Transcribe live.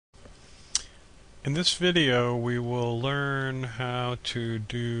In this video, we will learn how to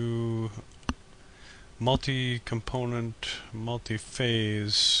do multi-component,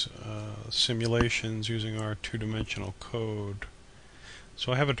 multi-phase simulations using our two-dimensional code.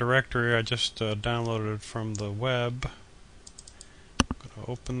 So I have a directory I just downloaded from the web. I'm going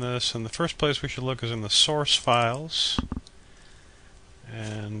to open this, and the first place we should look is in the source files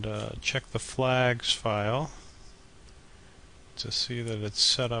and check the flags file to see that it's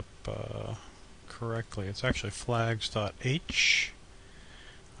set up correctly. It's actually flags.h.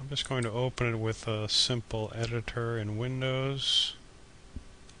 I'm just going to open it with a simple editor in Windows.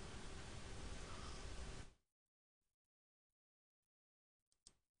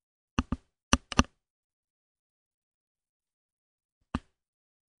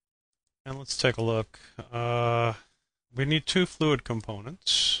 And let's take a look. We need two fluid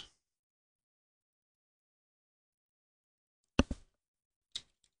components.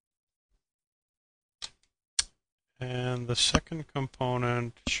 And the second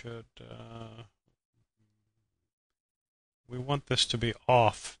component should, we want this to be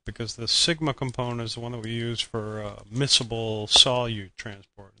off because the sigma component is the one that we use for miscible solute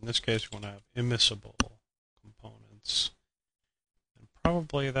transport. In this case, we want to have immiscible components. And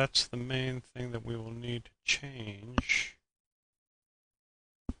probably that's the main thing that we will need to change.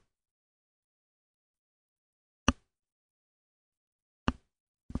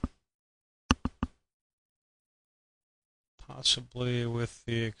 Possibly with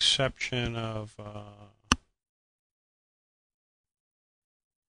the exception of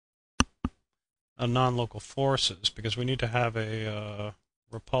non-local forces, because we need to have a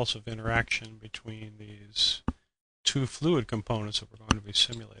repulsive interaction between these two fluid components that we're going to be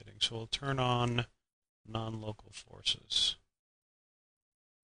simulating. So we'll turn on non-local forces.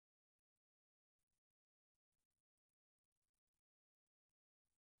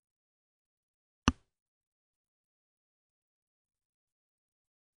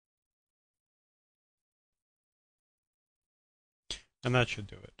 And that should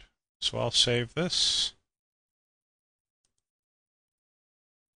do it. So I'll save this.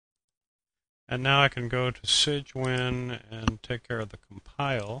 And now I can go to SIGWin and take care of the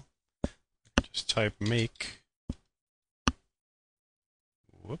compile. I can just type make.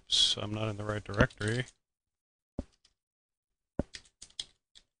 Whoops, I'm not in the right directory.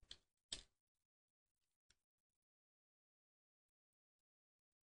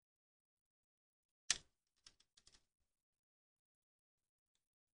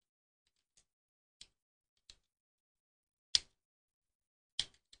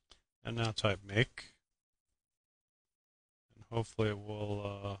 And now type make. And hopefully it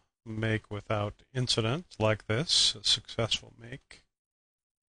will make without incident like this, a successful make.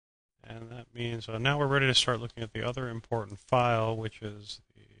 And that means now we're ready to start looking at the other important file, which is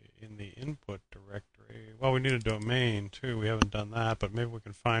in the input directory. Well, we need a domain too. We haven't done that, but maybe we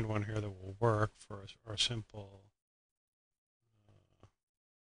can find one here that will work for our simple.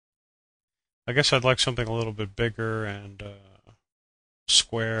 I guess I'd like something a little bit bigger and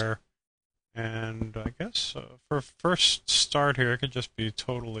square. And I guess for first start here, it could just be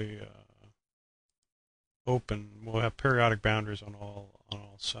totally open. We'll have periodic boundaries on all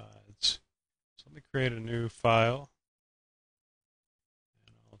sides. So let me create a new file,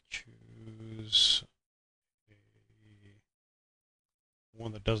 and I'll choose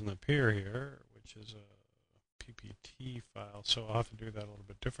one that doesn't appear here, which is a PPT file. So I'll have to do that a little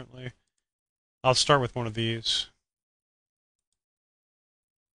bit differently. I'll start with one of these.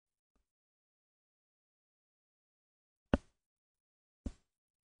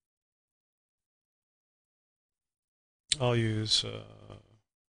 I'll use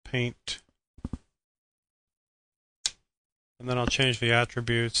paint, and then I'll change the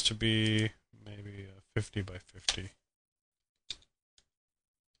attributes to be maybe 50 by 50.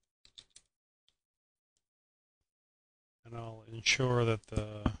 And I'll ensure that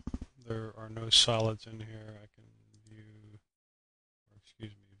there are no solids in here. I can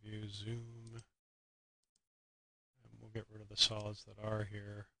view zoom, and we'll get rid of the solids that are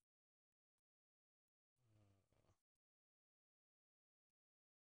here.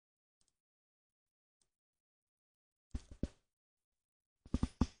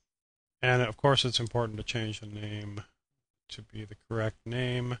 And of course, it's important to change the name to be the correct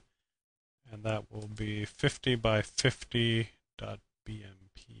name, and that will be 50 by 50.bmp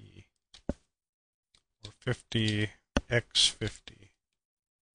or 50x50,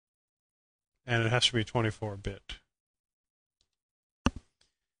 and it has to be 24-bit.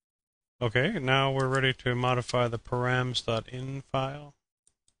 Okay, now we're ready to modify the params.in file.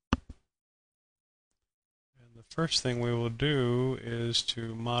 And the first thing we will do is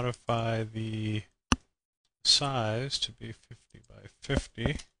to modify the size to be 50 by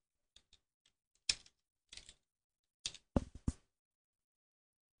 50.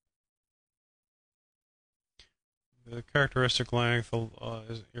 The characteristic length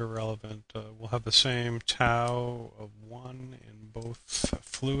is irrelevant. We'll have the same tau of 1 in both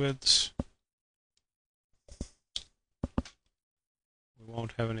fluids. We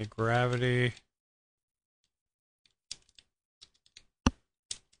won't have any gravity.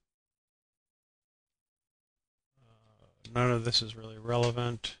 None of this is really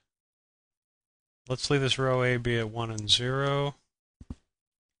relevant. Let's leave this row A, B at 1 and 0.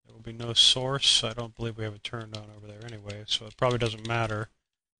 There will be no source. I don't believe we have it turned on over there anyway, so it probably doesn't matter.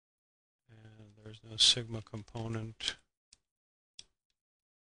 And there's no sigma component.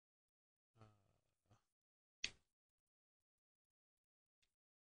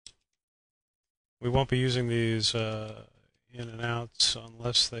 We won't be using these in and outs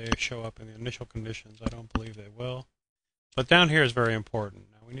unless they show up in the initial conditions. I don't believe they will. But down here is very important.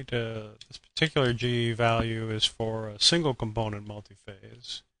 Now we need to, this particular G value is for a single component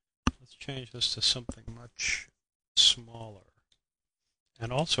multiphase. Let's change this to something much smaller.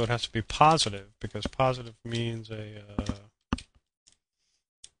 And also it has to be positive, because positive means a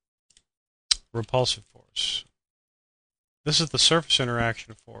repulsive force. This is the surface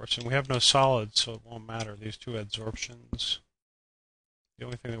interaction force, and we have no solids, so it won't matter, these two adsorptions. The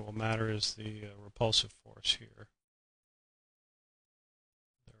only thing that will matter is the repulsive force here.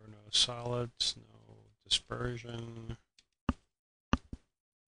 There are no solids, no dispersion.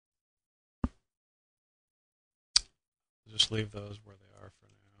 Just leave those where they are for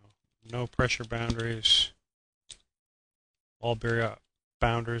now. No pressure boundaries. All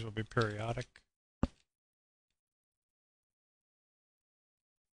boundaries will be periodic.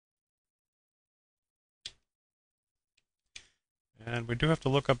 And we do have to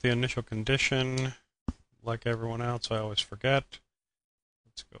look up the initial condition. Like everyone else, I always forget.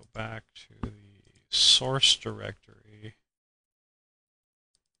 Let's go back to the source directory.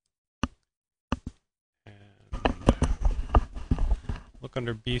 And look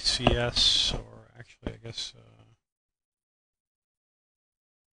under BCS, or actually, I guess,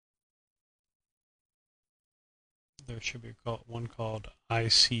 there should be one called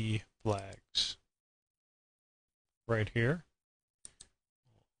IC flags. Right here.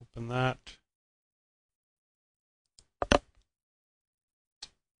 Open that.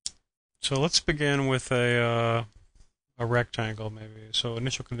 So let's begin with a rectangle, maybe. So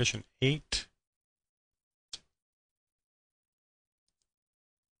initial condition 8.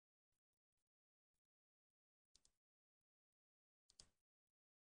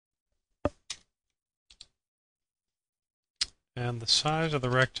 And the size of the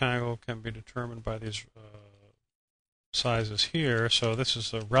rectangle can be determined by these sizes here. So this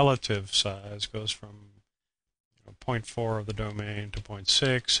is the relative size, goes from 0.4 of the domain to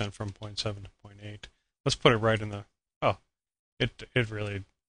 0.6, and from 0.7 to 0.8. Let's put it right in the, it really,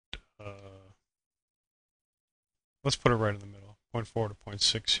 let's put it right in the middle, 0.4 to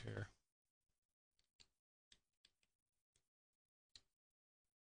 0.6 here.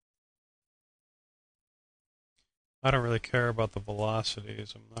 I don't really care about the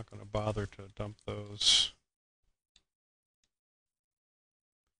velocities. I'm not going to bother to dump those.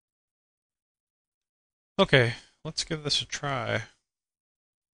 Okay, let's give this a try.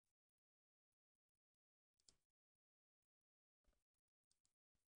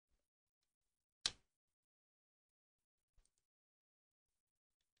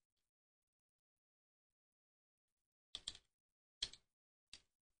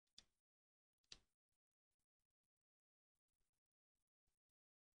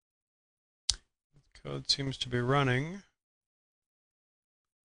 Code seems to be running.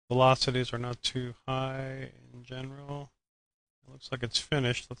 Velocities are not too high in general. It looks like it's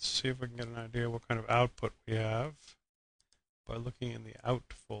finished. Let's see if we can get an idea what kind of output we have by looking in the out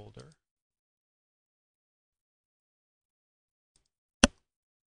folder.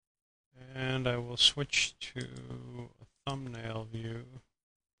 And I will switch to a thumbnail view.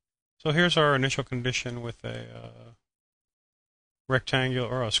 So here's our initial condition with a rectangular,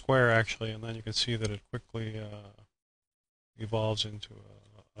 or a square actually, and then you can see that it quickly evolves into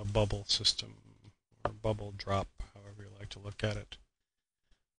a bubble system, or bubble drop, however you like to look at it.